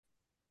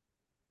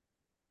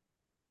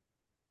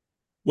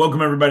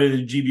Welcome, everybody, to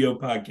the GBO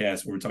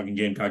podcast, where we're talking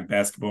Gamecock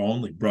basketball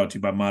only, brought to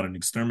you by Modern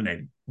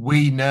Exterminating.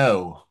 We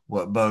know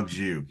what bugs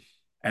you.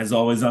 As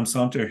always, I'm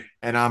Sumter.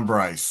 And I'm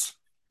Brice.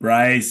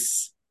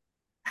 Brice,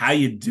 how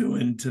you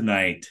doing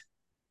tonight?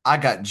 I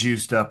got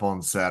juiced up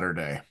on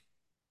Saturday,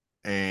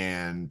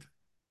 and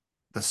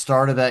the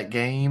start of that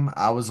game,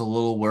 I was a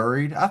little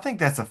worried. I think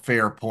that's a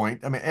fair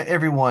point. I mean,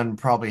 everyone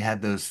probably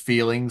had those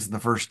feelings in the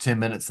first 10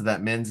 minutes of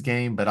that men's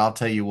game, but I'll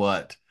tell you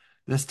what,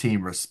 this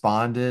team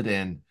responded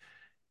and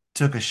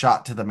took a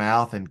shot to the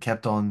mouth and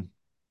kept on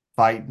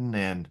fighting.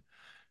 And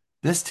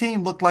this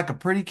team looked like a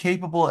pretty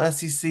capable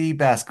SEC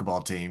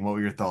basketball team. What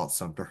were your thoughts,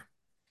 Sumter?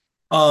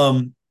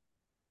 Um,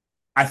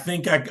 I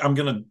think I'm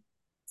going to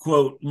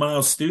quote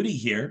Miles Studi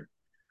here.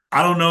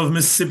 I don't know if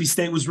Mississippi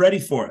State was ready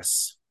for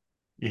us.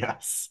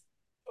 Yes.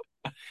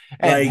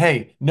 And Like,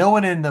 hey, no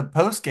one in the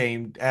post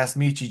game asked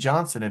Michi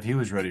Johnson if he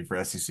was ready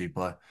for SEC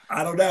play.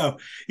 I don't know.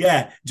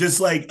 Yeah,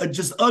 just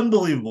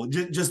unbelievable.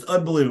 Just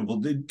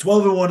unbelievable.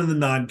 12-1 in the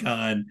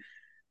non-con,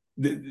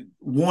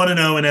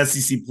 1-0 in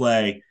SEC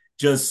play.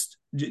 Just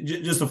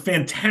a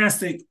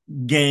fantastic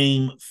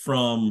game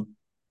from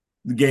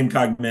the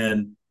Gamecock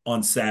men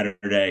on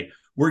Saturday.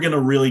 We're going to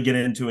really get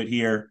into it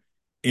here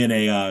in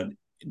a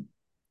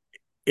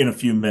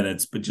few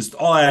minutes, but just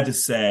all I have to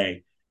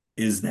say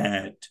is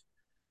that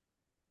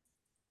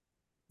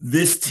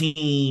this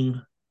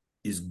team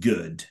is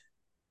good,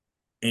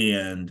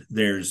 and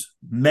there's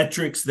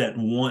metrics that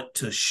want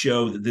to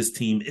show that this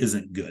team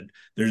isn't good.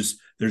 There's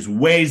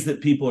ways that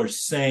people are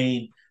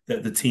saying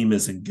that the team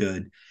isn't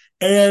good,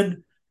 and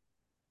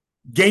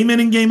game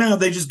in and game out,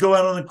 they just go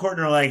out on the court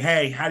and are like,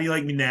 "Hey, how do you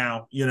like me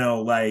now?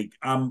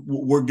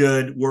 We're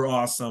good, we're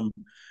awesome."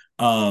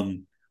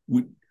 Um,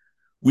 we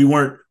we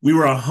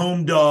were a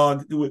home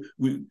dog.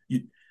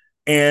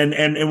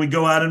 And we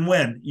go out and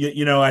win.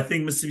 I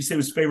think Mississippi State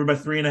was favored by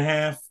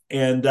 3.5,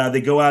 and they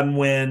go out and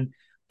win.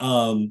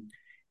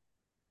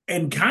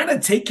 And kind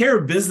of take care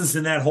of business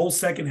in that whole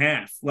second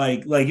half.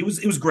 It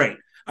was great.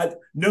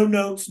 No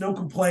notes, no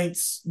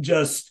complaints,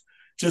 just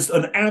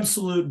an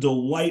absolute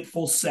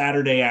delightful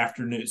Saturday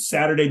afternoon,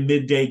 Saturday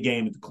midday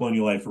game at the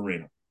Colonial Life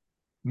Arena.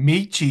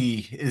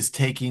 Michi is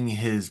taking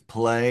his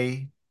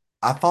play.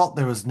 I thought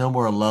there was no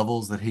more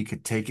levels that he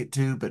could take it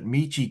to, but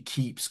Michi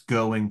keeps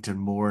going to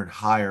more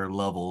higher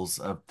levels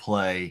of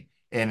play.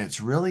 And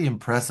it's really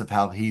impressive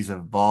how he's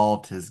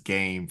evolved his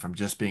game from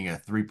just being a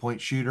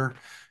three-point shooter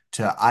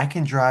to I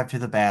can drive to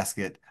the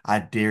basket. I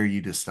dare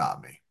you to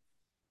stop me.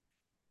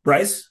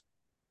 Brice,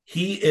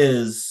 he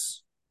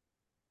is.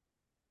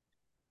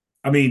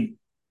 I mean,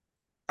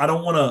 I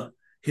don't want to.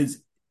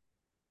 His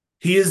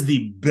He is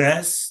the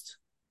best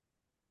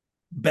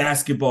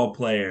basketball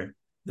player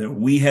that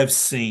we have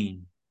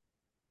seen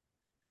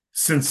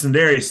since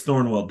Sindarius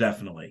Thornwell,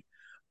 definitely.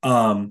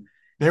 Um,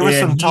 There was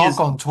and some he talk is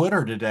on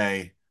Twitter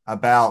today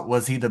about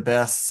was he the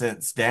best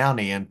since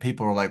Downey, and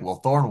people were like, well,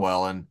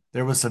 Thornwell, and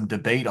there was some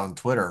debate on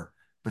Twitter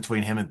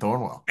between him and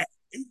Thornwell.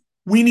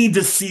 we need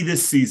to see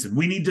this season.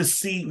 We need to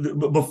see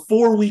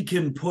before we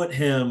can put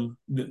him,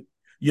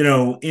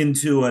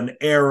 into an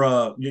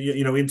era,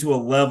 into a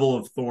level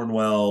of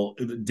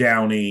Thornwell,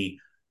 Downey,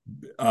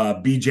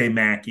 BJ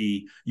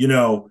Mackey.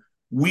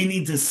 We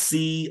need to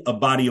see a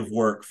body of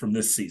work from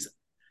this season.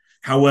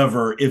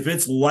 However, if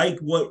it's like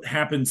what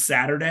happened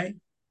Saturday,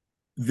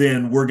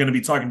 then we're going to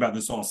be talking about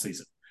this all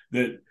season.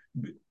 That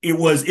it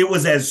was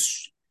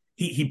as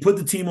he put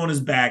the team on his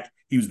back.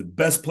 He was the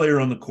best player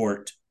on the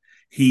court.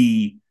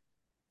 He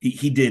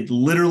he did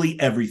literally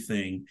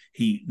everything.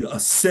 He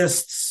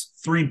assists,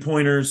 3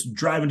 pointers,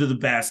 driving to the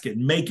basket,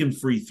 making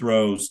free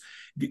throws.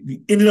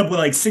 Ended up with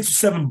like 6 or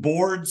 7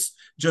 boards.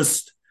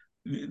 Just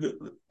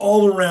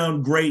all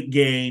around great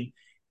game.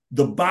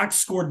 The box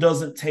score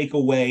doesn't take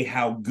away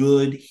how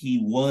good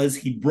he was.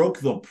 He broke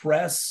the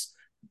press,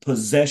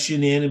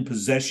 possession in and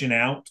possession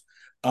out.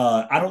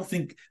 I don't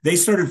think they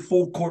started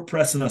full court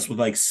pressing us with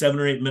like 7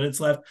 or 8 minutes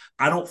left.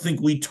 I don't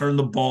think we turned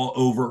the ball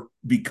over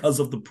because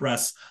of the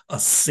press a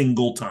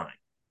single time.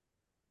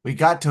 We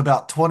got to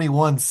about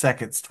 21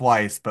 seconds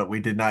twice, but we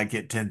did not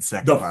get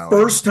 10-second The first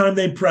violations. time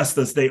they pressed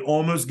us, they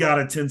almost got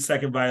a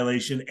 10-second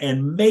violation,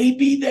 and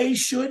maybe they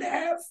should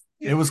have.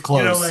 It was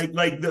You know, close.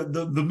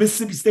 the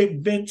Mississippi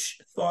State bench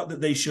thought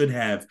that they should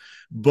have,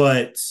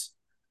 but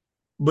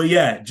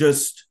yeah,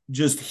 just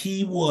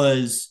he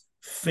was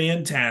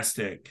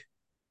fantastic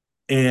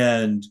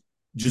and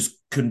just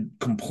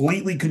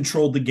completely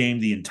controlled the game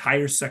the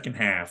entire second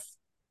half.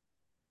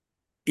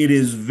 It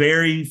is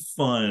very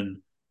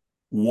fun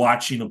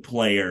watching a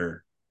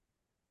player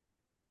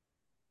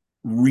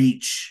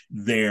reach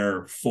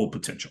their full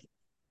potential.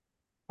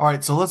 All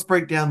right, so let's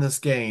break down this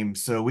game.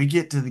 So we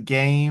get to the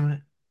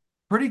game,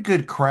 pretty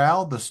good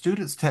crowd. The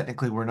students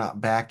technically were not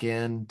back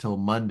in till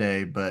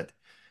Monday, but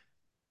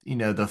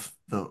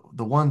the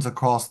ones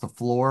across the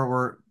floor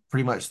were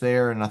pretty much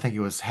there, and I think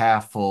it was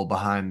half full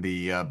behind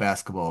the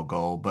basketball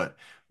goal. But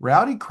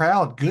rowdy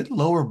crowd, good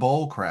lower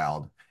bowl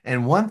crowd.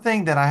 And one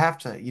thing that I have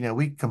to,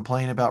 we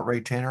complain about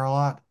Ray Tanner a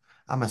lot.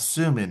 I'm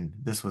assuming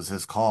this was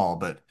his call,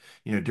 but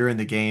during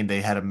the game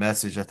they had a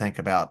message, I think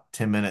about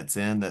 10 minutes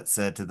in, that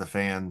said to the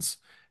fans,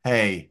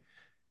 "Hey,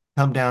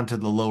 come down to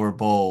the lower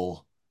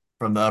bowl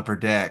from the upper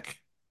deck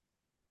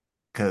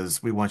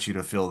because we want you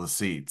to fill the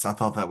seats." I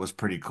thought that was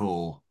pretty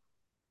cool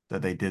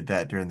that they did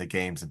that during the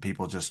games and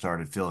people just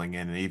started filling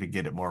in and even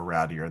get it more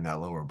rowdier in that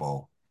lower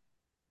bowl.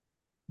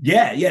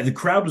 Yeah, yeah, the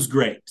crowd was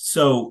great.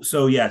 So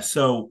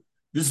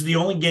this is the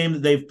only game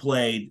that they've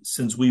played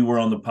since we were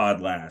on the pod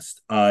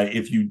last.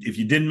 If you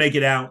didn't make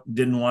it out,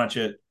 didn't watch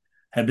it,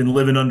 have been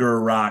living under a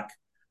rock,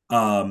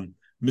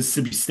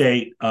 Mississippi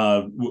State,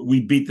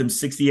 we beat them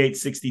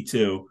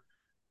 68-62.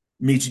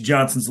 Michi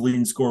Johnson's the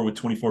leading scorer with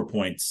 24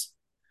 points.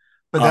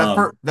 But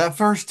Um, that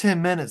first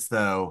 10 minutes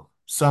though,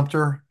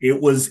 Sumter, it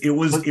was scary,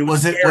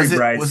 was it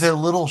Brice. a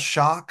little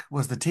shock?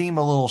 Was the team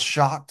a little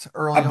shocked I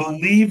early on?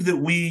 believe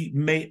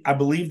that I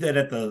believe that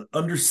at the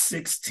under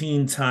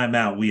 16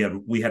 timeout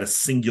we had a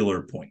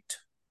singular point.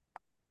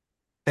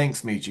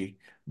 Thanks, Michi.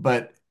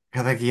 But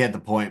I think he had the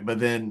point. But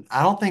then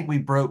I don't think we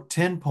broke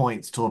 10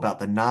 points till about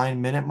the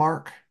 9-minute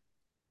mark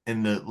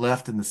in the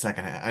left in the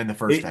second half, in the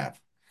first It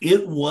half.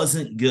 it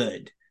wasn't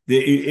good.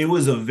 It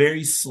was a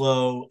very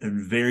slow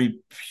and very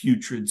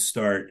putrid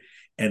start,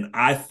 and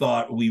I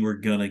thought we were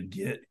gonna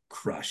get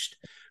crushed.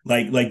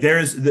 Like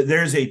there's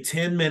a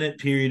 10-minute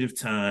period of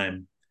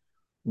time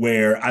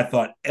where I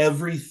thought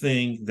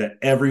everything that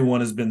everyone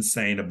has been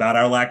saying about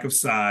our lack of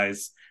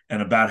size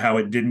and about how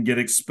it didn't get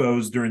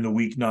exposed during the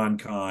week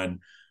non-con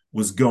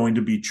was going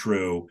to be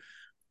true.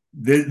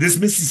 This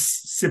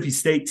Mississippi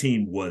State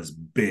team was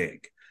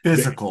big. They,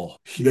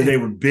 Physical. they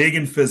were big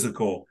and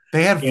physical,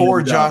 They had four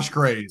and Josh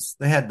Grays.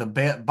 They had the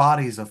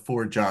bodies of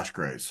four Josh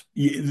Grays.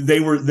 they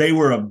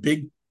were a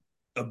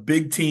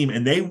big team,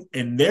 and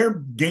their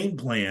game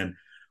plan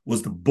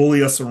was to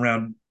bully us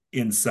around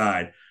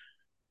inside.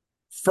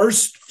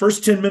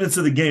 First 10 minutes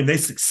of the game,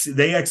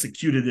 they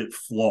executed it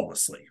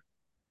flawlessly.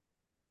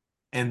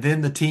 And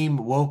then the team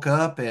woke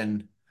up,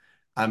 and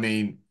I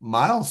mean,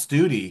 Miles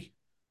Studi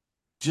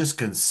just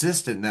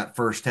consistent in that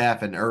first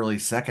half and early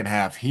second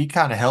half. He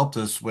kind of helped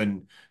us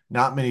when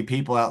not many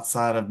people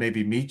outside of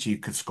maybe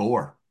Michi could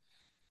score.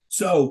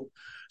 So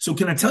so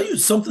can I tell you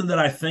something that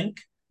I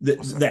think that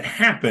What's that? that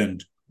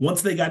happened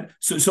once they got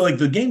so like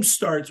the game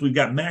starts, we've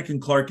got Mack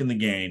and Clark in the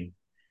game,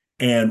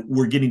 and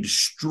we're getting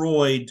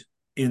destroyed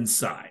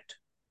inside.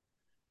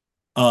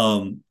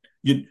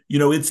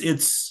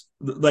 It's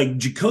like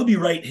Jacoby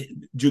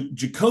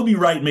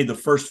Wright made the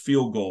first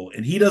field goal,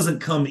 and he doesn't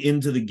come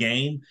into the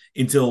game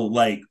until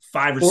like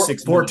 5 or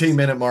 6 minutes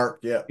 14-minute mark.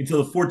 Yeah.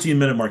 until the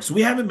 14-minute mark. So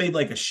we haven't made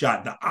like a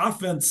shot. The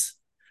offense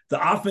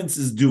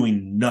is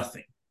doing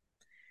nothing.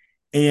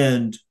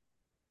 And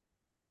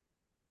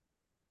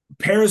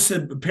Paris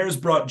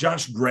brought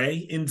Josh Gray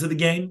into the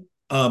game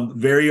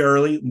very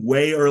early,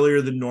 way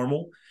earlier than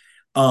normal.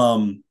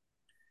 Um,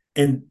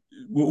 and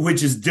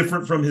which is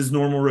different from his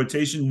normal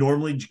rotation.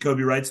 Normally,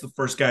 Jacoby Wright's the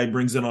first guy he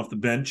brings in off the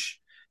bench,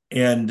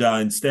 and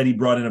instead he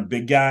brought in a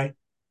big guy.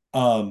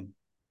 Um,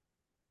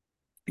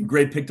 and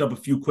Gray picked up a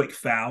few quick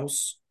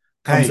fouls,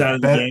 comes Hey, out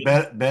of the game.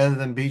 better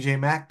than BJ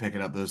Mack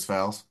picking up those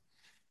fouls.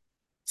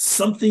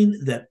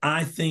 Something that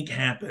I think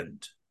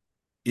happened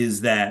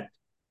is that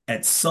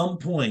at some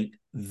point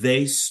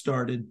they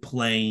started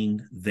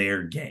playing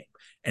their game,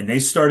 and they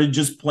started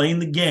just playing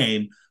the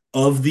game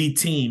of the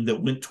team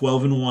that went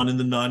 12-1 in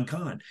the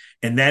non-con,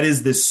 and that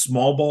is this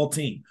small ball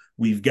team.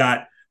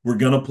 We're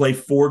gonna play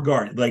four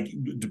guard, like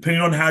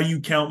depending on how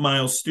you count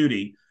Miles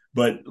Studi,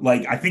 but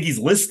like I think he's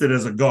listed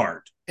as a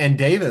guard. And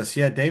Davis,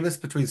 yeah, Davis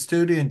between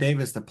Studi and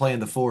Davis to play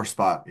in the 4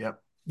 spot.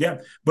 Yep.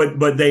 Yeah,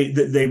 but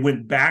they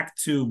went back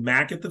to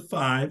Mac at the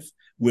five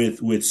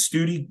with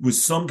Studi, with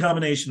some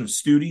combination of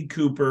Studi,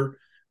 Cooper,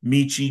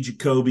 Michi,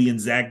 Jacoby,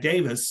 and Zach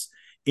Davis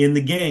in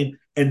the game,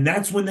 and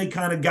that's when they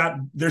kind of got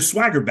their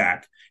swagger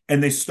back,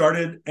 and they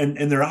started, and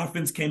their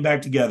offense came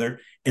back together,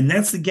 and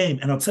that's the game.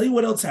 And I'll tell you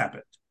what else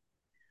happened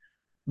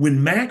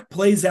when Mac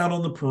plays out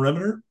on the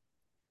perimeter.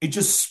 It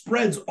just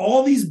spreads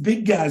all these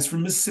big guys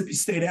from Mississippi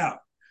State out.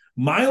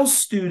 Miles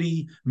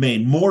Studi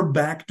made more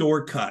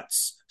backdoor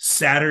cuts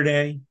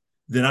Saturday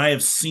than I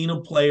have seen a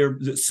player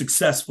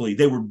successfully.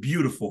 They were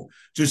beautiful.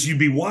 Just you'd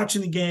be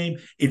watching the game,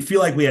 it'd feel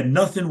like we had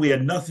nothing,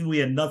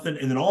 and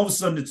then all of a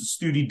sudden it's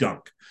a Studi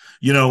dunk.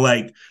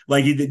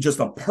 Like he did just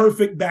a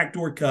perfect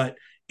backdoor cut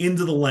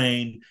into the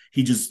lane.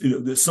 He just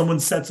someone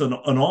sets an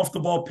off the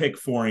ball pick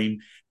for him,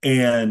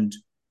 and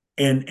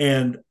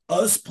and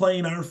us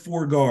playing our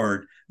four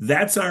guard,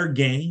 that's our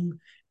game.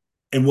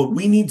 And what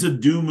we need to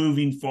do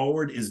moving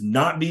forward is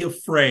not be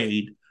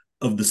afraid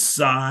of the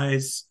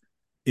size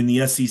in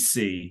the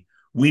SEC.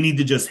 We need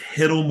to just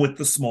hit them with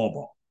the small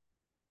ball.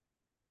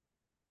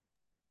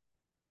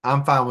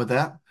 I'm fine with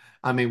that.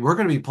 I mean, we're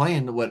going to be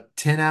playing what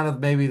 10 out of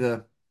maybe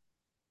the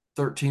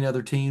 13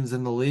 other teams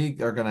in the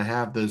league are going to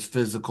have those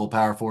physical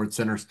power forward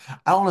centers.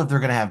 I don't know if they're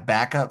going to have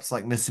backups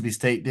like Mississippi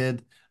State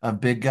did of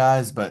big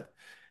guys, but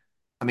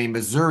I mean,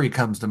 Missouri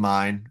comes to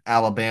mind,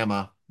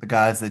 Alabama, the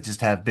guys that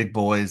just have big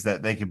boys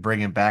that they can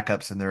bring in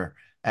backups and they're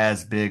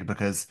as big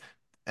because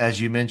as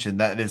you mentioned,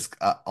 that is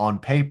on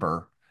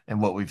paper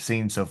and what we've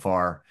seen so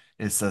far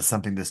is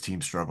something this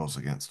team struggles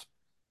against.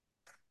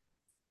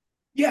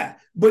 Yeah,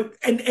 but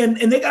and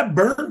they got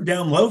burned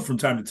down low from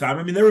time to time.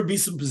 I mean, there would be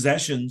some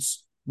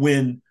possessions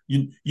when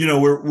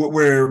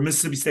where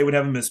Mississippi State would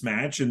have a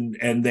mismatch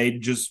and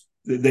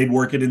they'd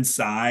work it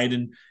inside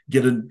and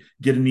get an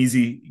get an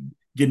easy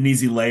get an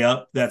easy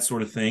layup, that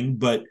sort of thing.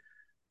 But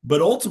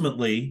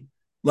ultimately,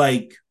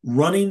 like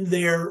running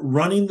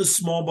the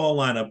small ball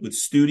lineup with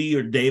Studi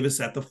or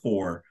Davis at the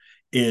four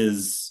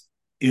is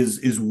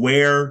is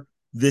where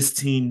this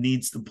team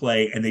needs to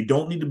play, and they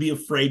don't need to be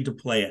afraid to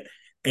play it.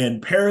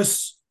 And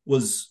Paris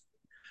was,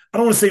 I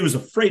don't want to say he was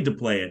afraid to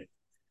play it.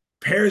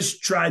 Paris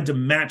tried to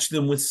match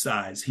them with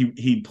size.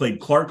 He played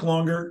Clark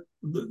longer.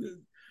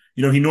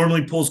 He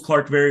normally pulls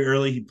Clark very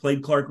early. He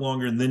played Clark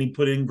longer, and then he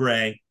put in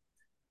Gray.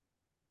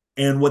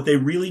 And what they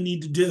really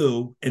need to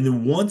do, and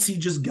then once he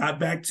just got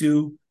back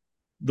to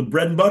the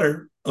bread and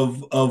butter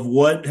of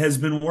what has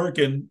been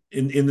working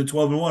in the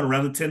 12-1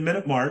 around the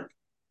 10-minute mark,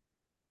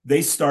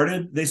 they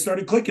started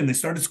clicking. They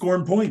started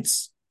scoring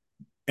points.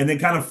 And they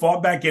kind of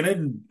fought back in it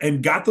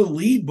and got the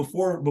lead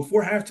before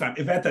halftime.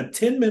 If at the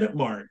 10-minute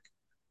mark,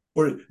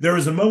 or there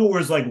was a moment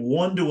where it's like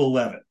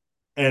 1-11,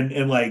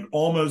 and like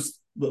almost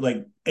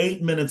like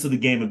 8 minutes of the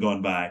game had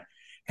gone by.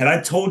 Had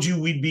I told you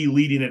we'd be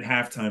leading at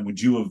halftime, would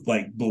you have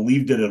like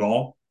believed it at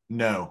all?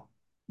 No,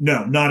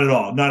 No, not at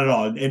all. Not at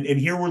all. And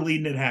here we're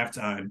leading at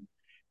halftime.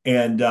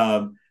 And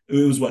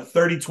it was what,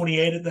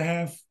 30-28 at the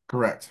half?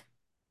 correct.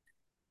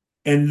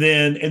 And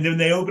then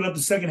they open up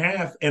the second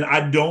half. And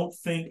I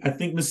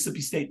think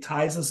Mississippi State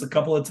ties us a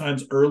couple of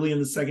times early in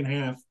the second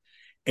half.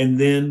 And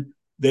then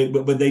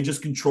but they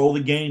just control the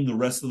game the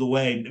rest of the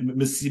way.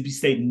 Mississippi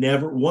State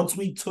never, once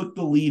we took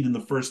the lead in the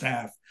first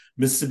half,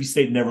 Mississippi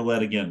State never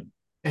led again.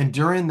 And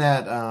during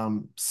that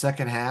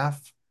second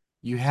half,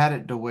 you had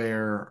it to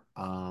where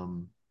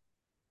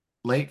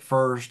late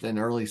first and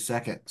early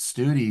second,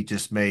 Studi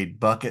just made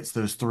buckets,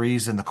 those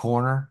threes in the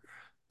corner.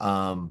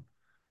 Um,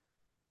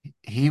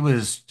 he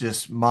was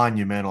just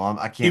monumental.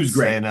 I He can't was say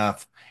great.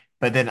 enough.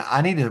 But then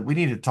we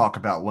need to talk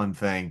about one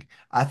thing.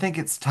 I think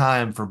it's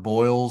time for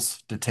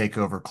Boyles to take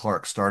over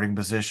Clark's starting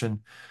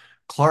position.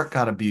 Clark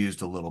got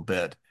abused a little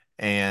bit,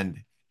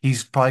 and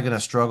he's probably going to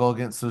struggle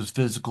against those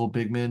physical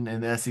big men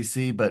in the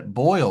SEC. But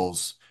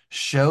Boyles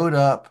showed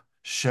up,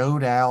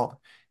 showed out,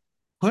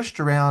 pushed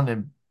around,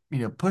 and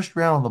pushed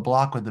around on the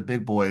block with the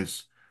big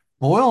boys.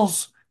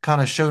 Boyles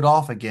kind of showed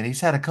off again.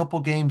 He's had a couple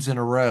games in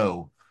a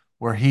row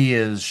where he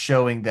is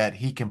showing that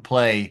he can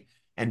play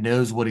and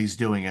knows what he's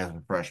doing as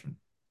a freshman.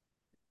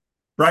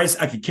 Brice,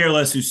 I could care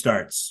less who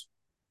starts.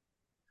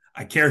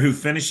 I care who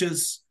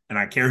finishes, and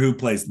I care who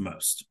plays the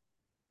most.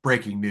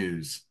 Breaking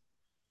news.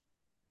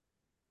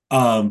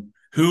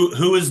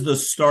 Who is the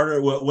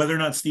starter? Whether or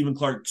not Stephen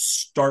Clark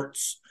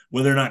starts,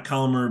 whether or not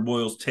Colin Murray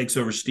Boyles takes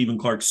over Stephen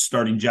Clark's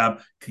starting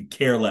job, could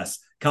care less.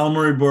 Colin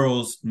Murray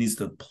Boyles needs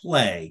to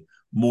play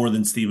more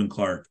than Stephen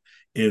Clark.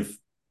 If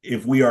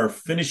we are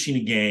finishing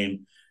a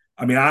game,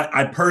 I mean,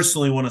 I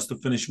personally want us to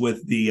finish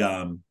with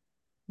the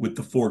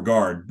four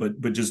guard,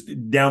 but just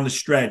down the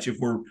stretch, if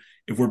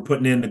we're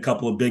putting in a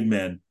couple of big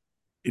men,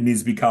 it needs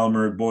to be Colin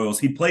Murray Boyles.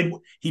 He played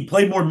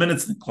more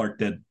minutes than Clark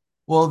did.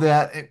 Well,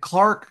 that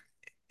Clark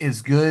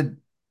is good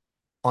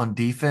on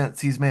defense.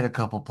 He's made a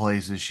couple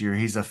plays this year.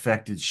 He's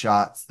affected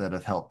shots that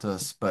have helped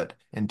us. But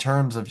in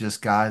terms of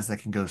just guys that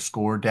can go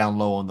score down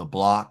low on the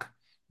block,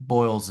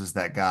 Boyles is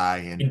that guy.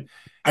 And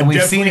I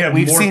we've seen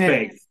definitely it. have more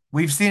faith.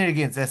 We've seen it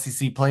against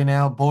SEC play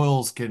now.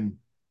 Boyles can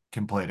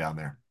play down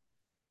there.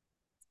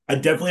 I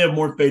definitely have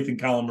more faith in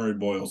Colin Murray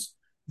Boyles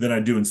than I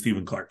do in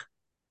Stephen Clark.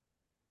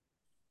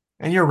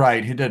 And you're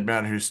right. It doesn't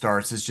matter who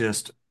starts. It's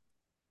just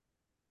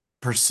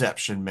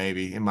perception,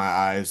 maybe in my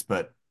eyes.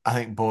 But I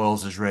think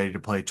Boyles is ready to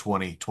play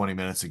 20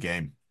 minutes a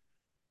game.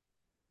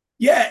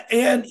 Yeah,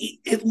 and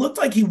it looked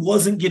like he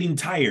wasn't getting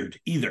tired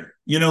either.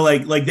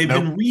 Like they've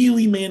Nope. been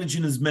really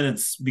managing his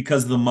minutes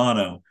because of the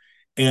mono.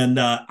 And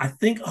I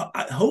think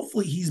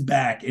hopefully he's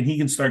back and he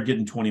can start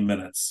getting 20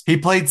 minutes. He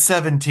played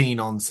 17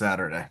 on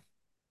Saturday.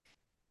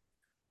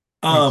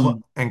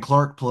 Um, And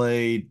Clark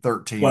played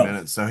 13 12.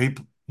 minutes. So he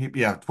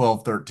yeah,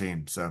 12,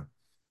 13. So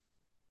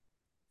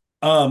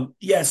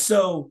Yeah,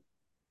 so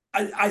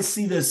I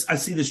see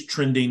this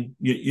trending,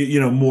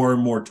 more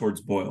and more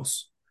towards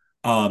Boyles,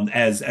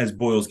 as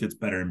Boyles gets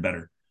better and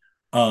better.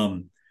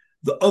 Um,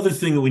 the other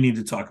thing that we need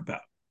to talk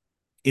about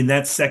in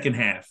that second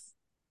half,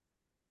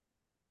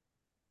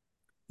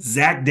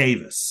 Zach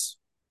Davis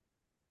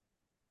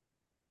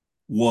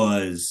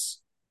was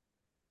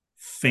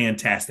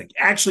fantastic.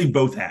 Actually,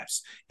 both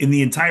halves in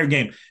the entire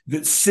game.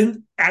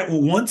 At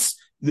once,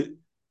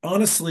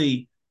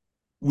 honestly,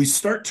 we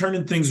start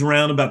turning things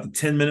around about the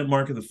 10-minute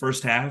mark of the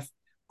first half.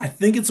 I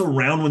think it's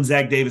around when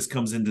Zach Davis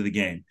comes into the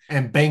game.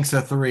 and banks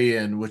a three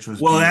in, which was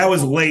Well, that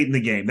was beautiful. late in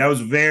the game. That was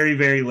very,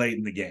 very late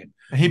in the game.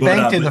 He But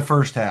banked in the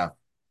first half.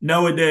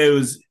 no, it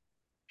was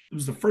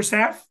the first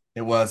half.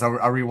 It was. I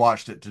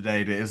rewatched it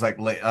today. It was like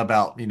late,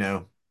 about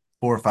 4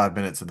 or 5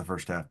 minutes in the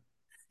first half.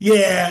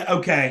 Yeah.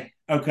 Okay.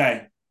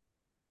 Okay.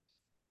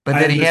 But I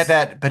then had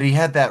this. he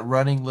had that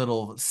running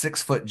little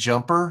 6 foot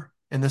jumper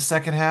in the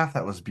second half.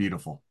 That was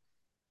beautiful.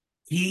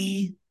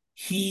 He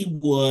he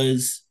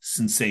was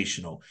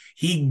sensational.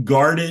 He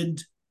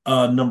guarded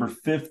number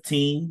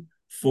 15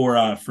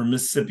 for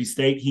Mississippi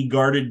State. He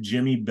guarded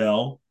Jimmy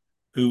Bell,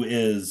 who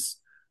is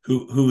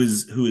who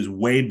is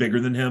way bigger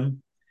than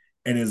him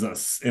and is a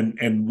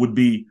and would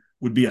be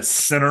a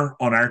center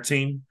on our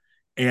team.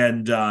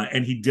 And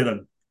he did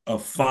a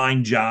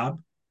fine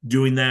job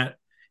doing that.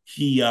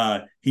 He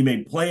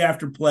made play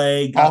after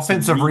play, got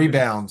some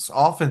rebounds.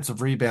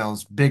 Offensive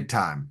rebounds, big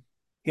time.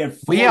 He had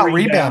We four out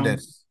rebounded.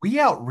 rebounds. We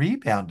out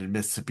rebounded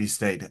Mississippi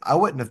State. I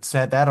wouldn't have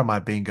said that on my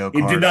bingo It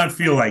did card. not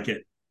feel like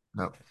it.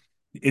 No.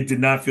 It did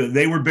not feel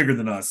they were bigger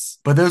than us.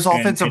 But those And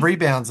offensive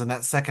rebounds in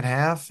that second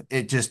half,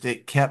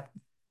 it kept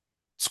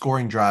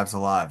scoring drives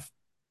alive.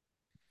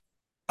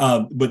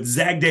 but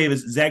Zach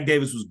Davis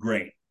was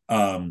great.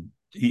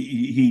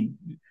 He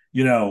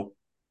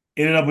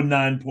ended up with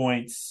 9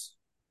 points,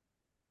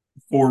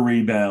 4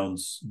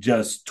 rebounds,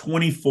 just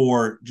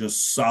 24,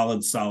 just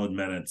solid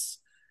minutes.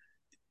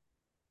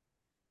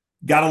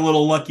 Got a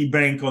little lucky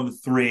bank on the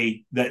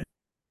three that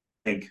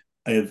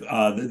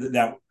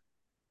that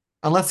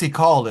Unless he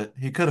called it,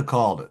 he could have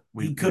called it.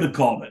 he could have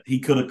called it. He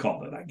could have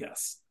called it, I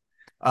guess.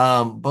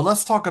 But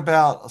let's talk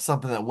about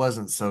something that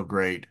wasn't so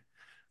great.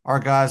 Our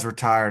guys were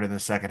tired in the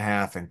second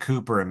half, and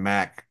Cooper and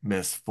Mack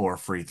missed 4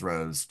 free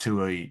throws,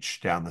 two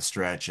each down the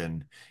stretch,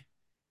 and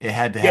it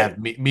had to Yeah, have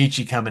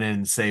Michi coming in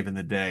and saving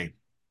the day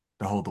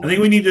to hold the I think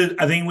win. we need to.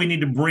 I think we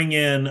need to bring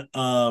in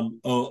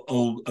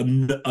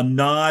a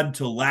nod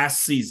to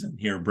last season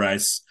here,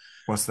 Brice.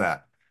 What's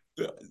that?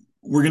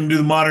 We're going to do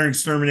the modern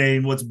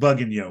exterminating. What's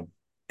bugging you?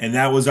 And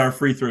that was our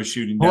free throw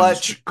shooting down the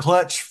stretch.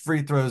 Clutch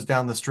free throws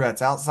down the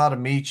stretch. Outside of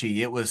Michi,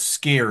 it was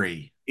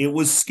scary. It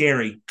was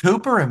scary.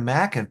 Cooper and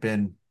Mack have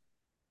been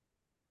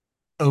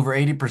over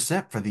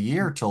 80% for the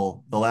year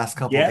till the last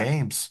couple Yeah,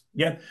 games.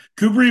 yeah.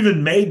 Cooper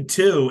even made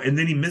two, and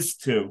then he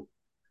missed two.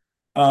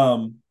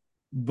 Um,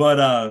 but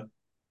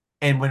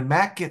And when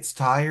Mack gets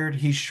tired,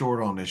 he's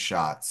short on his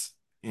shots.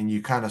 And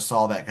you kind of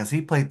saw that because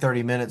he played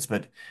 30 minutes,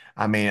 but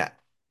I mean,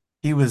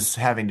 he was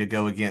having to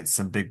go against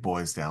some big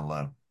boys down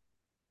low.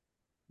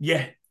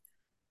 yeah,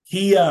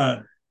 he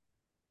uh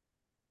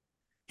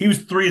he was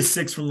 3 of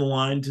 6 from the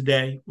line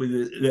today.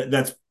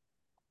 That's a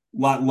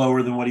lot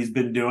lower than what he's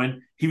been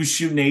doing. He was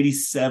shooting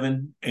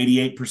 87,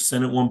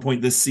 88% at one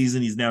point this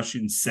season. He's now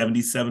shooting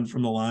 77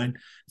 from the line.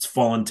 It's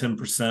fallen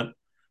 10%,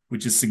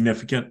 which is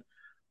significant.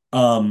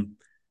 Um,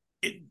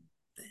 it,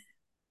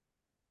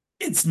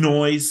 it's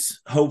noise,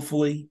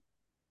 hopefully.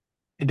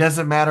 It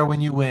doesn't matter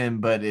when you win,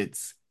 but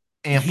it's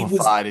He was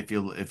amplified if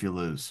you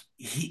lose.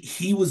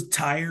 he was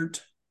tired.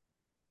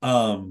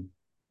 Um,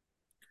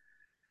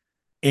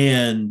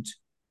 and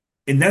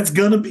that's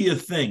gonna be a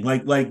thing.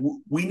 Like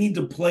we need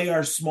to play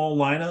our small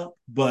lineup,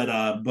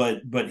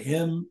 but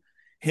him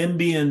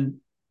being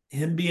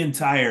him being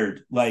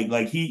tired,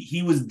 like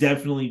he was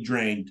definitely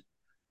drained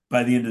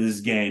by the end of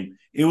this game.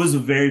 It was a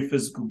very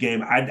physical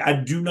game. I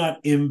do not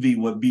envy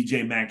what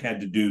BJ Mack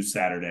had to do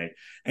Saturday,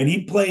 and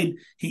he played.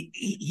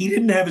 He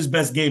didn't have his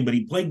best game, but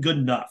he played good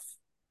enough.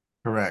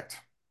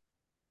 Correct.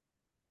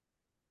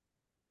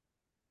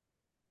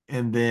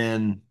 And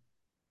then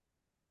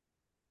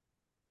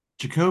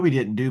Jacoby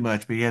didn't do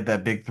much, but he had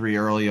that big three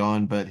early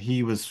on, but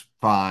he was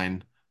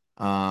fine.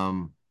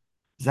 Um,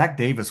 Zach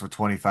Davis with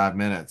 25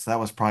 minutes. That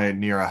was probably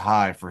near a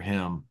high for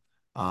him.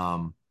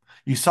 Um,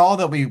 you saw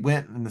that we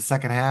went in the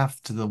second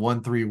half to the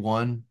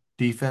 1-3-1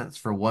 defense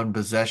for one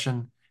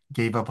possession,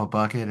 gave up a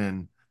bucket,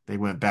 and they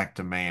went back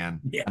to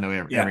man. Yeah, I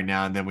know yeah. every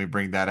now and then we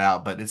bring that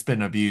out, but it's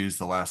been abused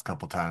the last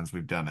couple times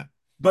we've done it.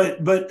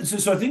 But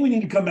I think we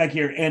need to come back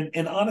here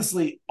and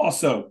honestly,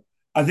 also,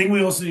 I think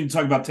we also need to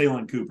talk about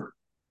Taylor Cooper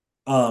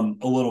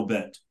a little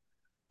bit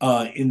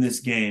in this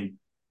game.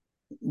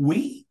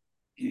 We,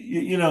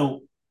 you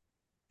know,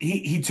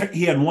 he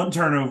had one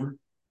turnover.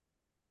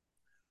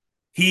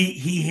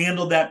 He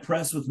handled that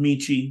press with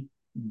Michi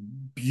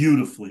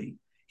beautifully.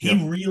 He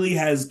Yep. really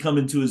has come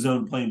into his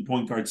own playing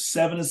point guard.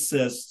 7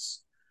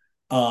 assists.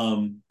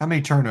 How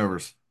many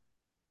turnovers?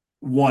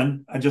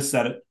 One. I just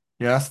said it.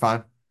 Yeah, that's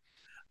fine.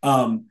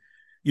 Um,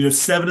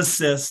 7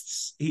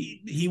 assists.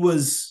 He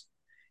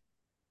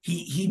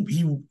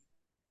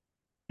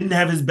didn't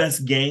have his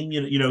best game.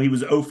 He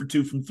was 0 for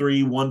 2 from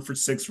three, 1 for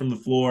 6 from the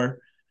floor.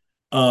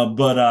 Uh,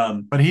 but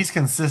um, But he's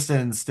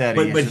consistent and steady.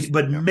 but It's but just,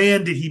 but yeah,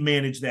 man, did he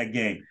manage that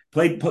game?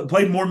 Played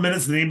more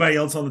minutes than anybody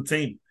else on the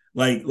team.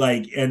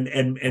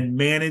 And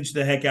managed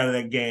the heck out of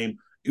that game.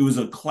 It was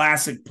a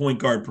classic point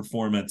guard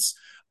performance.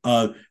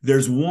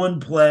 There's one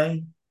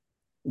play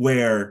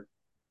where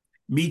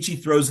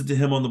Michi throws it to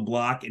him on the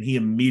block, and he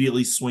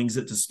immediately swings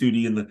it to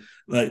Studi in the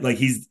like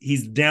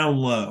he's down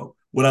low.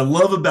 What I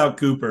love about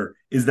Cooper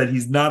is that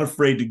he's not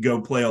afraid to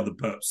go play on the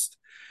post,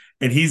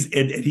 and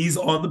he's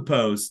on the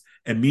post,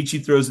 and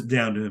Michi throws it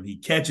down to him. He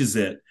catches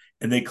it,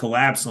 and they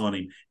collapse on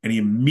him, and he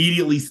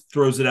immediately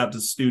throws it out to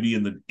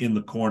Studi in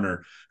the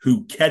corner,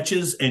 who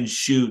catches and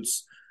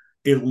shoots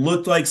It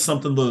looked like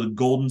something the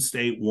Golden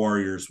State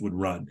Warriors would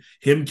run.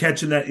 Him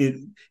catching that,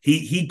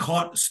 he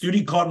caught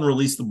Studi caught and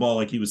released the ball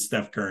like he was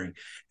Steph Curry,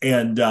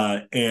 and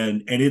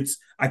it's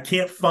I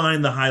can't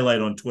find the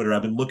highlight on Twitter.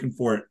 I've been looking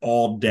for it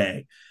all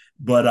day,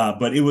 but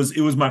it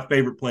was my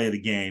favorite play of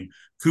the game.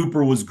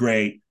 Cooper was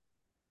great.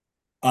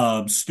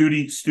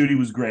 Studi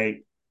was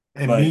great,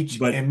 And but Michi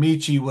but and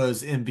Michi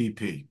was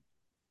MVP.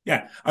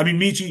 yeah, I mean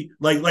Michi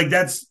like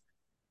that's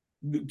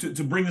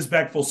to bring this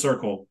back full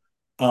circle.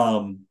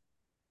 Um,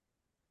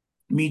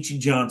 Michi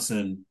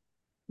Johnson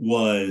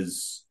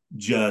was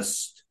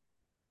just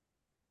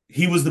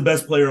he was the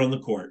best player on the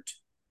court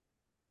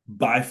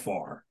by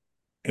far.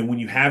 And when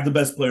you have the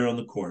best player on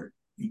the court,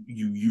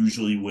 you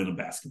usually win a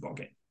basketball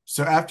game.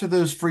 So after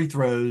those free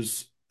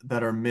throws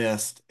that are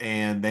missed,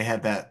 and they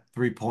had that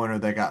three-pointer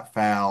that got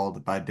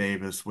fouled by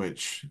Davis,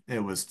 which it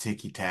was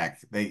ticky-tack.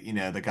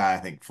 The guy I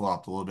think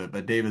flopped a little bit,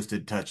 but Davis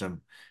did touch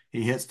him.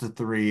 He hits the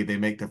three, they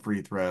make the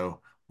free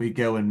throw. We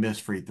go and miss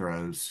free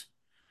throws.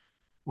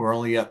 We're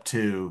only up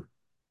two,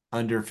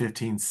 under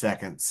 15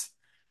 seconds.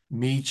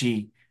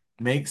 Michi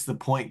makes the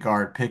point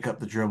guard pick up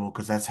the dribble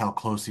because that's how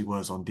close he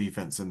was on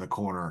defense in the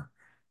corner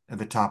at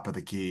the top of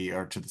the key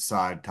or to the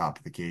side top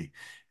of the key.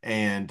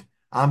 And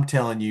I'm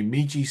telling you,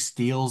 Michi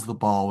steals the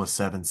ball with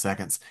 7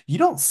 seconds. You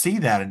don't see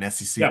that in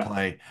SEC Yeah.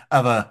 play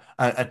of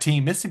a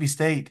team. Mississippi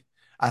State,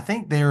 I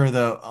think they're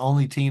the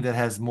only team that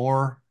has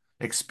more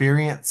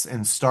experience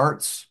in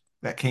starts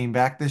that came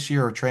back this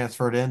year or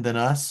transferred in than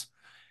us.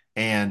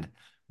 And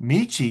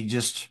Michi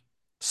just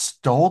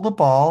stole the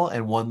ball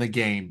and won the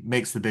game,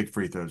 makes the big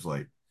free throws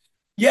late.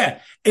 Yeah.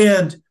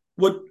 And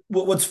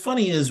what's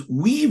funny is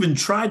we even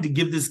tried to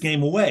give this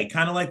game away,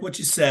 kind of like what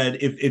you said.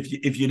 If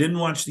you didn't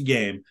watch the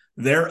game,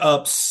 they're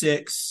up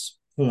 6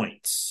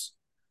 points.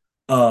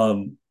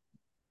 Um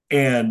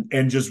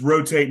and just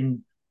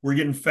rotating, we're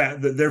getting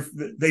fat. They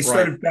Right.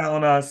 started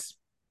fouling us.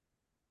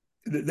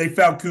 They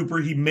fouled Cooper.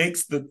 He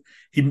makes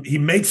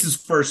his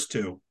first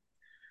two.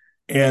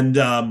 And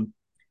then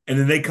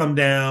they come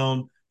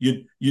down.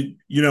 And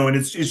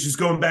it's just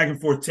going back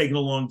and forth, taking a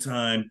long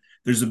time.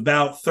 There's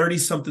about 30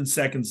 something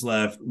seconds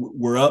left.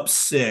 We're up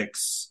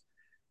six.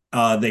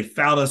 They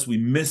fouled us. We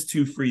missed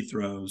two free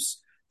throws.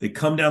 They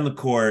come down the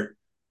court.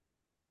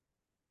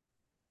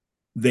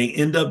 They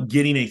end up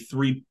getting a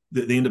three.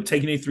 They end up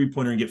taking a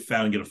 3-pointer and get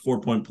fouled and get a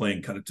 4-point play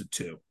and cut it to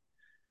two.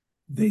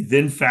 They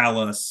then foul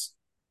us.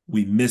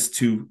 We missed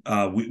two.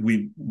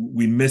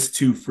 We missed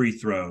two free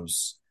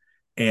throws,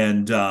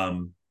 and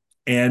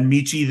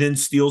Michi then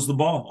steals the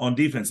ball on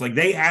defense. Like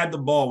they had the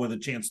ball with a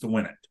chance to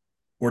win it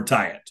or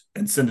tie it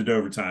and send it to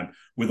overtime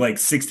with like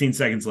 16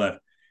 seconds left.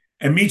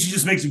 And Michi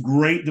just makes a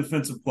great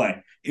defensive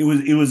play. It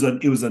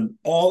was an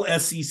all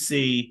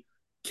SEC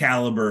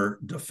caliber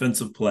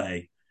defensive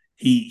play.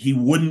 He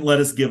wouldn't let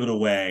us give it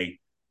away.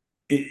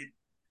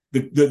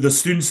 The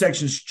student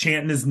section's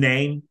chanting his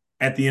name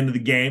at the end of the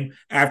game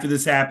after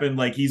this happened.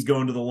 Like he's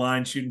going to the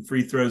line shooting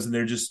free throws, and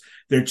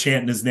they're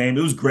chanting his name.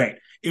 It was great.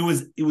 It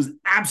was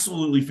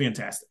absolutely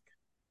fantastic.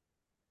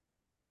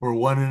 We're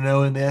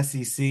 1-0 in the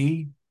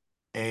SEC,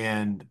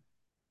 and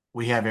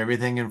we have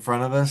everything in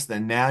front of us.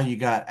 Then now you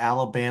got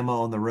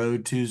Alabama on the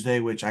road Tuesday,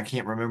 which I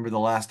can't remember the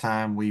last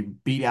time we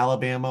beat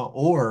Alabama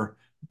or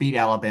beat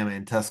Alabama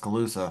in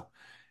Tuscaloosa.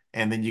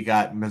 And then you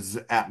got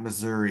at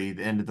Missouri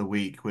the end of the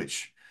week,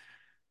 which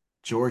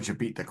Georgia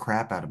beat the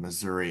crap out of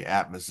Missouri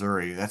at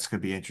Missouri. That's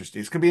going to be interesting.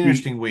 It's going to be an We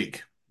interesting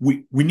week.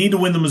 we need to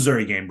win the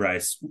Missouri game,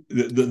 Brice.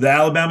 The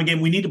Alabama game,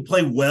 we need to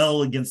play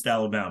well against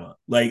Alabama.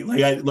 Like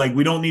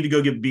we don't need to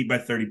go get beat by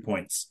 30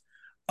 points.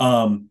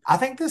 Um, I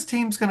think this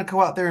team's going to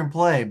go out there and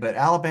play, but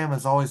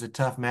Alabama's always a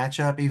tough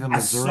matchup, even I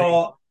Missouri.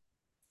 saw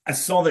I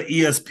saw the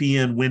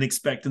ESPN win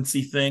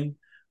expectancy thing.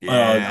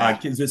 Yeah.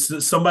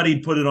 Somebody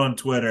put it on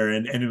Twitter,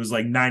 and it was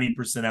like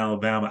 90%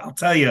 Alabama. I'll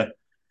tell you,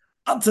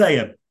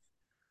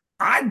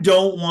 I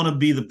don't want to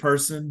be the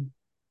person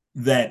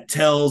that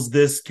tells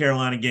this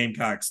Carolina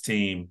Gamecocks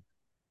team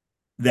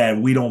that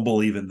we don't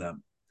believe in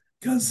them.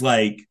 Because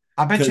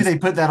I bet you because they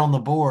put that on the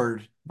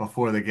board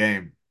before the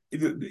game.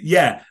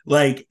 yeah,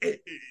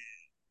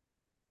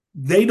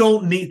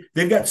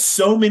 they've got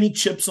so many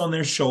chips on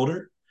their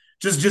shoulder.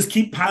 Just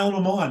keep piling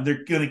them on.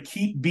 They're gonna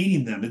keep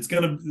beating them. It's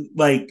gonna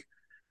like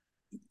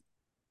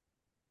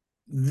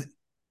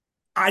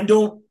I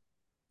don't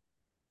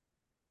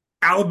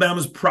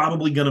Alabama's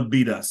probably gonna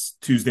beat us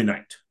Tuesday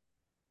night.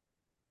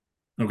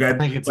 I Okay.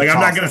 think it's a Like I'm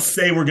not going to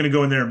toss-up. say we're going to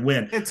go in there and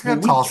win, It's but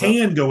going to toss up.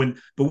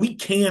 we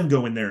can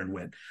go in there and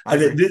win. I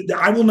agree.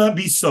 I will not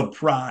be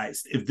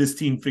surprised if this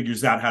team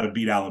figures out how to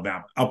beat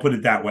Alabama. I'll put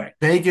it that way.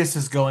 Vegas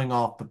is going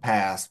off the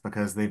past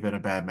because they've been a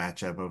bad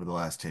matchup over the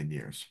last 10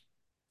 years.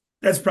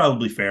 That's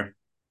probably fair.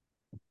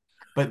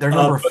 But they're Uh,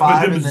 number but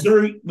five the in the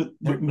Missouri,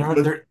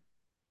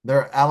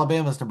 they're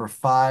Alabama's number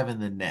five in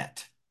the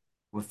net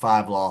with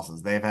five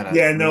losses. They've had a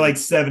yeah, and they're really like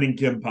 7 in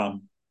Kim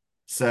Pom.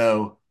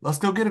 so let's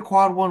go get a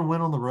quad one win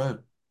on the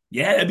road.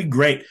 Yeah, that'd be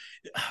great,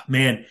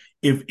 man.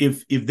 If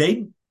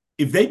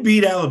they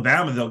beat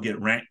Alabama, they'll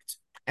get ranked.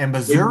 And They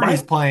Missouri's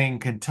might. playing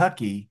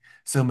Kentucky,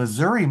 so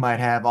Missouri might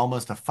have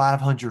almost a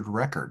 500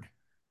 record.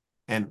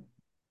 And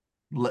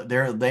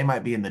they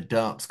might be in the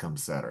dumps come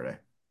Saturday.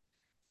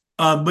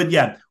 But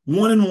yeah,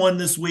 1-1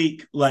 this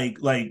week. Like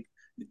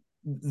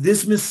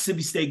this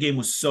Mississippi State game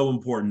was so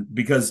important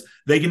because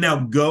they can now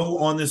go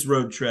on this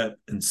road trip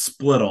and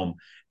split them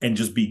and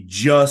just be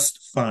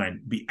just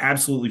fine, be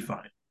absolutely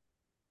fine.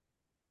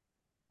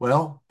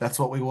 Well, that's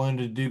what we wanted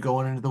to do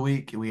going into the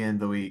week. We end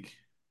the week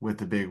with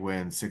the big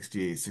win,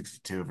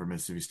 68-62 over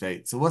Mississippi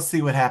State. So let's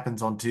see what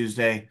happens on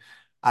Tuesday.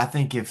 I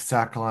think if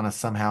South Carolina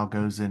somehow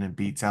goes in and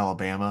beats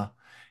Alabama,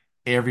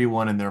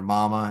 everyone and their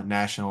mama,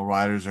 national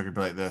writers, are going to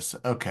be like this.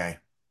 Okay,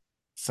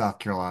 South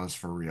Carolina's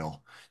for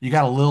real. You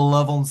got a little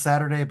love on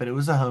Saturday, but it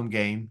was a home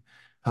game.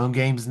 Home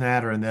games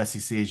matter in the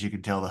SEC, as you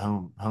can tell, the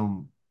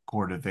home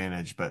court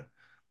advantage. But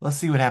let's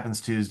see what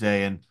happens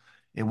Tuesday, and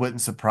it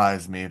wouldn't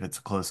surprise me if it's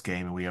a close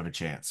game and we have a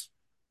chance.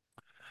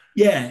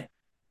 Yeah,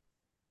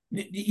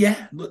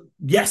 yeah,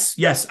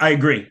 yes, I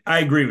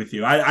agree with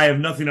you. I have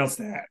nothing else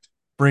to add.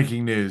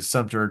 Breaking news,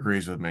 Sumter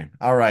agrees with me.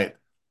 All right,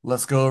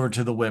 let's go over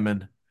to the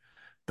women.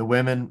 The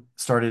women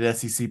started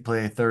SEC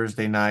play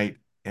Thursday night,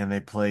 and they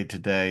played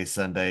today,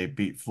 Sunday,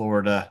 beat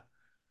Florida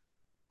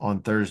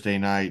on Thursday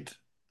night.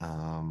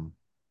 Um,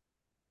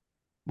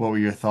 what were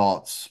your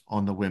thoughts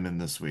on the women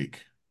this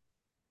week?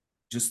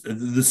 Just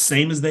the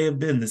same as they have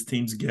been. This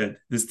team's good.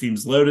 This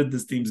team's loaded.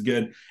 This team's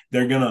good.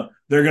 They're gonna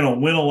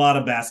win a lot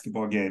of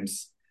basketball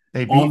games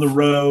They on beat the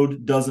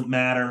road. Doesn't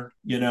matter,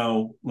 you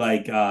know.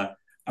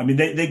 I mean,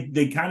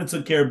 they kind of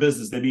took care of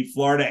business. They beat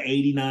Florida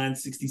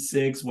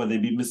 89-66. Where they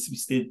beat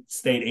Mississippi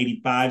State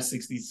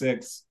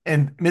 85-66.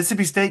 and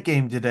Mississippi State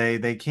game today.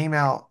 They came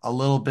out a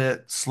little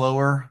bit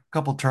slower, a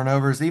couple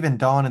turnovers. Even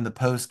Dawn in the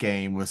post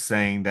game was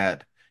saying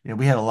that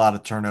we had a lot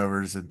of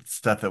turnovers and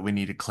stuff that we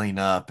need to clean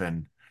up,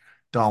 and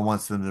Dawn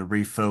wants them to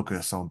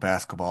refocus on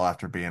basketball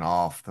after being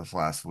off this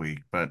last week.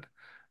 But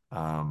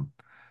um,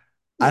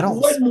 I don't.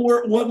 What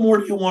more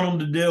do you want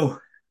them to do?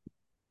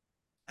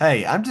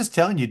 Hey, I'm just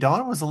telling you,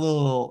 Dawn was a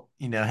little,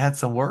 had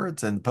some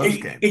words in the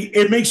post game.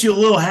 It makes you a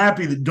little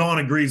happy that Dawn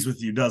agrees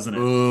with you, doesn't it?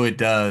 Ooh, it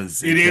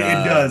does. It It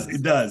does. does.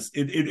 It does.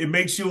 It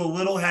makes you a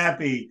little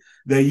happy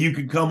that you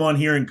could come on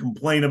here and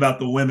complain about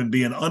the women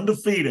being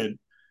undefeated,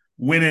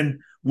 winning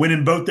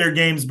both their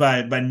games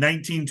by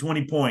 19,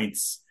 20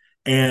 points.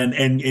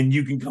 And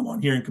you can come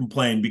on here and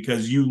complain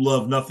because you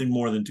love nothing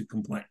more than to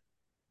complain.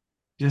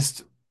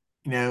 Just,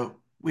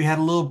 we had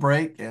a little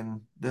break,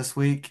 and this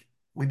week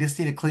we just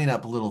need to clean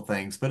up little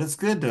things. But it's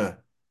good to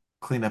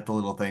clean up the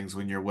little things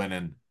when you're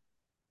winning,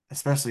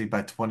 especially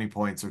by 20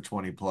 points or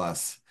 20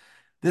 plus.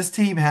 This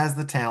team has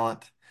the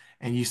talent,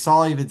 and you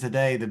saw even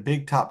today the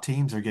big top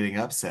teams are getting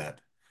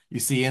upset. You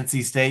see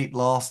NC State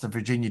lost to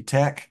Virginia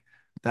Tech.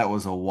 That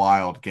was a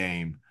wild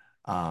game.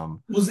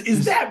 Is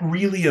Just that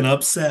really an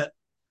upset?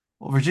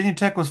 well, Virginia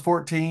Tech was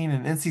 14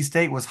 and NC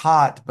State was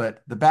hot,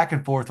 but the back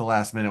and forth the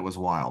last minute was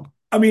wild.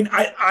 I mean,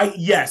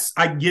 yes,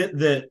 I get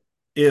that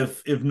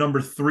if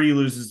number three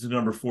loses to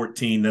number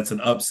 14, that's an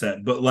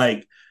upset. But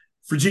like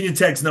Virginia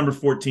Tech's number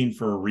 14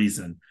 for a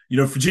reason. You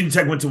know, Virginia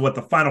Tech went to what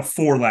the Final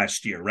Four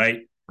last year,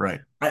 right?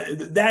 Right.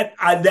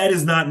 That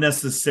is not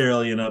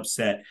necessarily an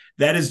upset.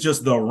 That is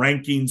just the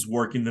rankings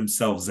working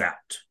themselves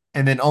out.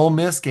 And then Ole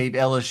Miss gave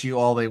LSU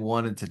all they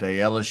wanted today.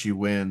 LSU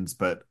wins,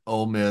 but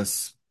Ole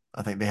Miss,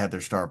 I think they had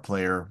their star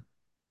player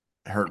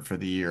hurt for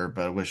the year,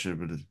 but I wish it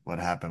would what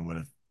happened would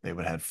have they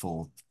would have had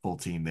full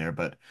team there.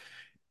 But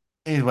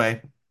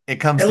anyway, it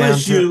comes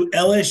down to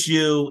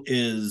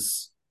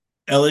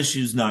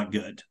LSU's not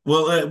good.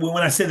 Well,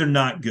 when I say they're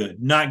not good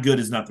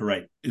is not the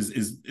right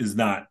is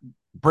not correct.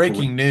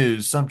 breaking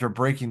news. Sumter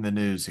breaking the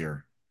news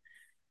here.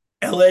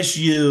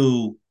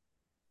 LSU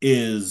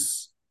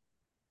is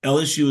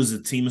LSU is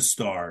a team of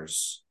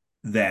stars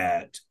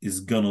that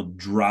is gonna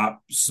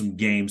drop some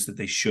games that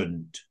they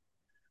shouldn't,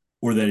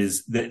 or that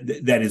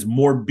is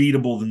more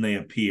beatable than they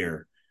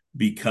appear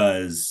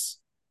because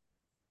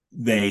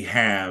they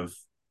have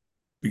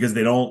because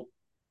they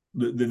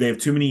have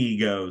too many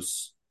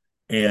egos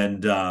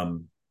and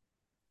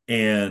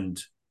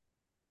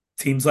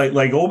teams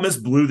like Ole Miss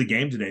blew the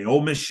game today.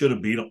 Ole Miss should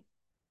have beat them.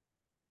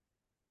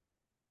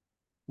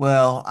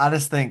 Well, I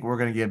just think we're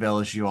going to give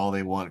LSU all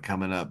they want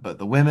coming up, but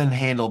the women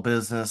handle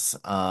business.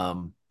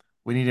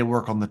 We need to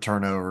work on the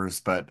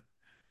turnovers, but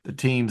the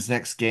team's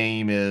next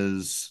game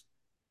is,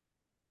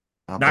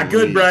 I Not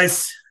good, believe,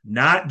 Brice.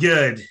 Not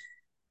good.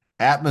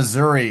 at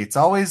Missouri. It's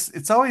always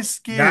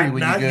scary Not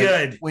when you not go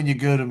good. when you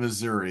go to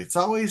Missouri. It's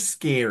always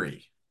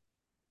scary.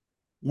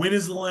 When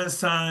is the last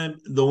time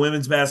the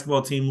women's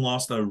basketball team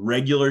lost a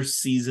regular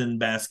season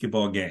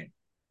basketball game?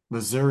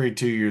 Missouri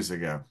 2 years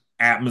ago.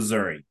 At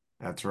Missouri.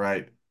 That's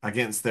right.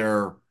 Against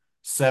their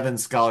 7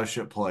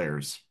 scholarship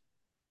players.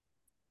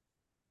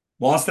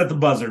 Lost at the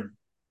buzzer.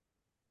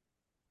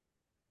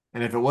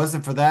 And if it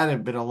wasn't for that,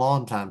 it'd been a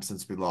long time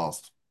since we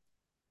lost.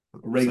 A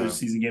regular So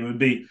season game would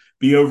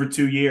be over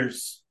 2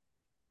 years.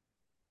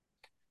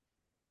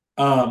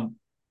 Um,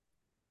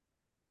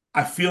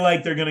 I feel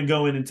like they're going to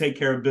go in and take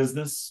care of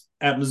business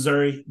at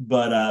Missouri,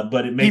 but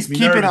it makes keep me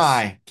keep an nervous.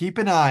 eye. Keep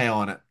an eye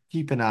on it.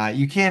 Keep an eye.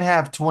 You can't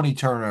have 20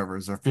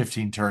 turnovers or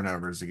 15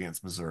 turnovers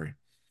against Missouri.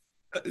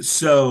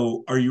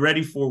 So, are you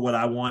ready for what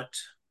I want?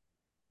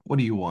 What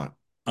do you want?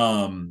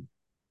 Um,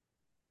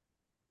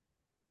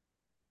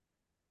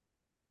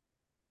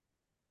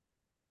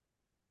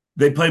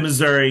 they play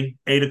Missouri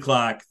 8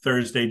 o'clock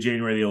Thursday,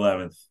 January the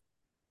 11th.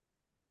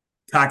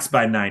 Cox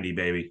by 90,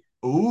 baby.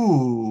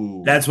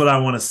 Ooh. That's what I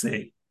want to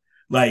see.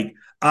 Like,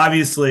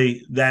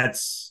 obviously,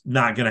 that's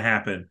not going to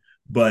happen,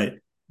 but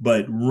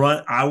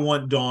run. I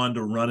want Dawn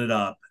to run it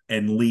up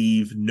and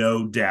leave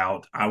no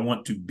doubt. I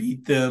want to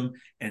beat them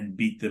and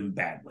beat them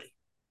badly.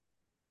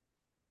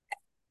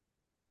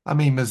 I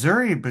mean,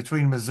 Missouri,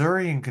 between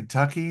Missouri and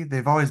Kentucky,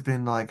 they've always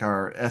been like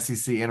our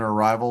SEC inner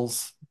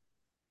rivals,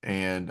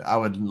 and I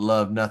would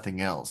love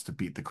nothing else to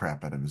beat the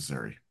crap out of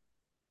Missouri.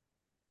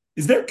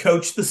 Is their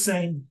coach the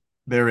same?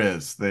 There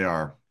is, they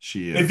are.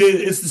 She If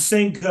is. it's the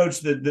same coach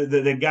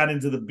that got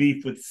into the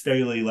beef with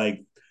Staley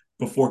like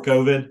before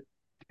COVID.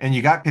 And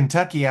you got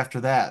Kentucky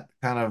after that.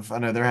 Kind of, I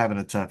know they're having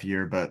a tough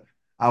year, but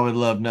I would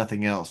love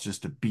nothing else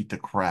just to beat the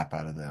crap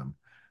out of them.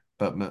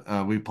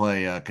 But we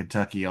play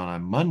Kentucky on a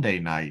Monday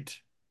night,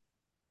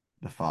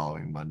 the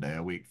following Monday,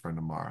 a week from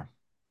tomorrow.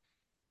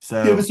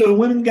 Yeah, but So, so the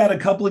women got a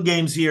couple of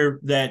games here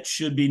that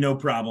should be no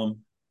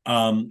problem.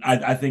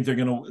 I think they're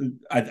gonna.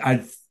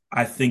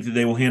 I think that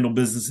they will handle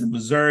business in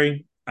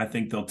Missouri. I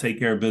think they'll take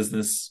care of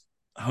business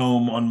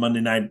home on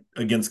Monday night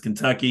against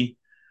Kentucky.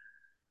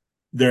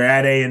 They're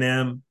at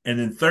A&M, and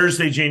then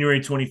Thursday, January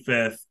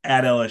 25th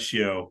at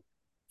LSU.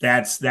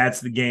 That's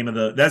the game of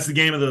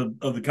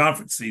the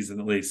conference season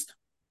at least.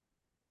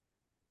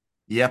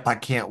 yep, I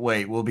can't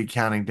wait. We'll be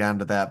counting down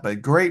to that.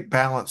 But great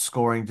balance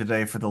scoring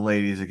today for the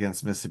ladies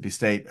against Mississippi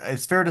State.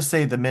 It's fair to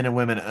say the men and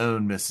women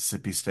own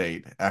Mississippi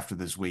State after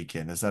this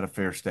weekend. Is that a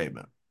fair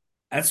statement?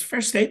 That's a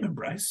fair statement,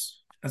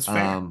 Brice. That's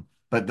fair.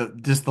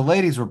 But just the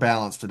ladies were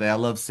balanced today. I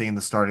love seeing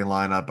the starting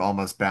lineup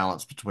almost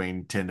balanced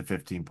between 10 to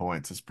 15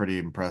 points. It's pretty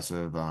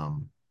impressive.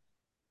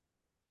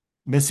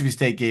 Mississippi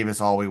State gave us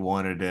all we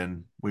wanted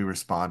and we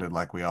responded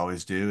like we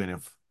always do. And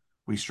if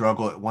we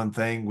struggle at one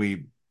thing,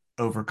 we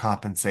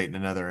overcompensate in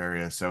another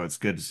area. So it's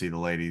good to see the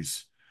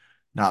ladies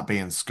not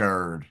being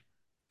scared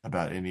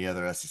about any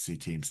other SEC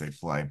teams they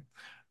play.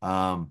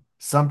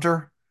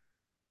 Sumter,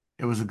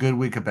 it was a good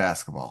week of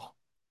basketball.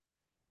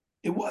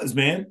 It was,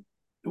 man.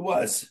 It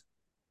was.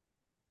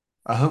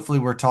 Hopefully,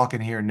 we're talking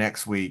here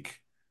next week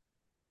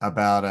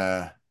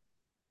about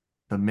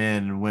the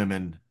men and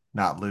women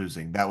not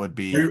losing. That would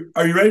be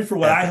Are you ready for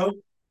what I epic. hope?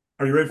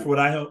 Are you ready for what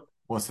I hope?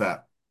 What's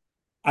that?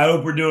 I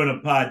hope we're doing a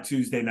pod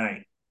Tuesday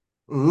night.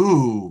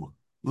 Ooh,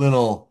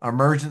 little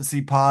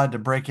emergency pod to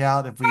break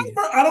out if we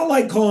I don't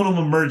like calling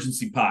them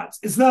emergency pods.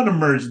 It's not an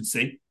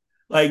emergency.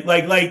 Like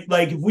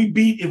if we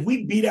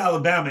beat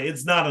Alabama,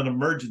 it's not an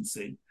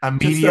emergency.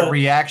 Just immediate a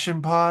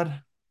reaction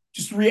pod.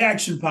 just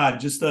reaction pod.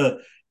 Just a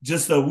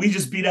we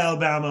just beat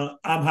Alabama.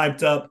 I'm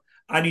hyped up.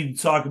 I need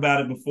to talk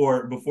about it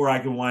before I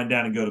can wind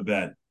down and go to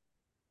bed.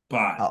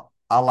 Pod.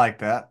 I like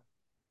that.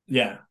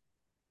 Yeah.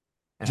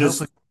 And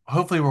Just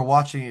hopefully we're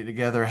watching it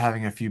together,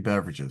 having a few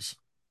beverages.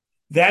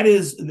 that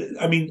is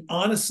I mean,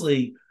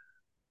 honestly,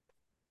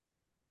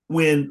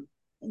 when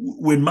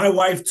my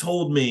wife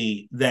told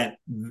me that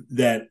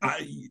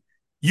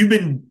you've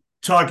been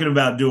talking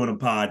about doing a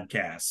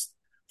podcast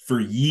for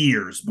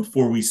years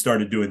before we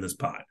started doing this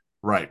pod.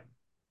 Right.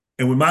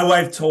 And when my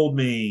wife told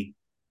me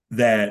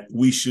that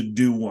we should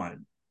do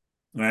one,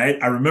 right?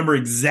 I remember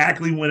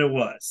exactly when it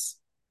was.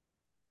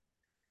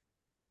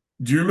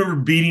 Do you remember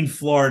beating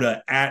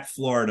Florida at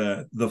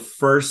Florida the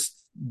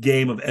first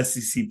game of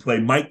SEC play?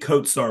 Mike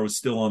Kotsar was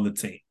still on the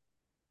team.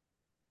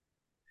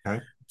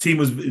 Okay.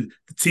 The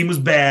team was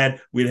bad.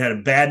 We'd had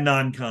a bad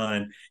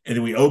non-con, and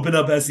then we opened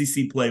up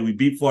SEC play. We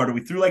beat Florida.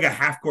 We threw like a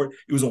half court.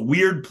 It was a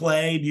weird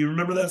play. Do you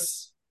remember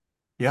this?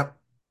 Yep.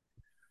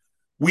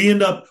 We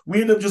end up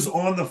just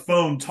on the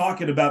phone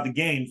talking about the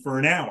game for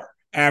an hour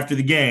after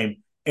the game,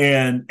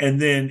 and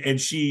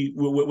she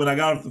when I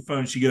got off the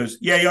phone, she goes,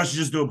 "Yeah, y'all should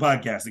just do a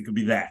podcast. It could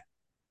be that."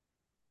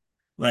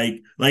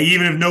 Like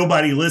even if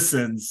nobody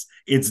listens,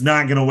 it's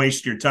not going to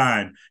waste your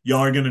time. Y'all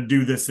are going to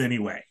do this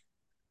anyway.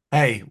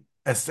 Hey,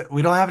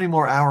 we don't have any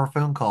more hour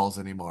phone calls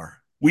anymore.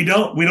 We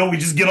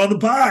just get on the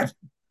pod.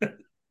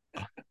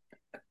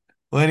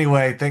 Well,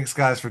 anyway, thanks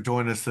guys for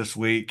joining us this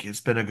week.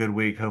 It's been a good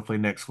week. Hopefully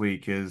next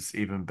week is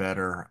even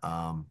better.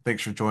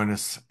 Thanks for joining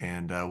us,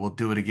 and we'll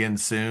do it again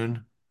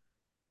soon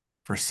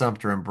for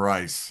Sumter and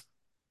Brice.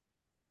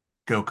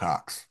 Go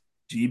Cox.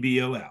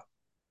 GBO out.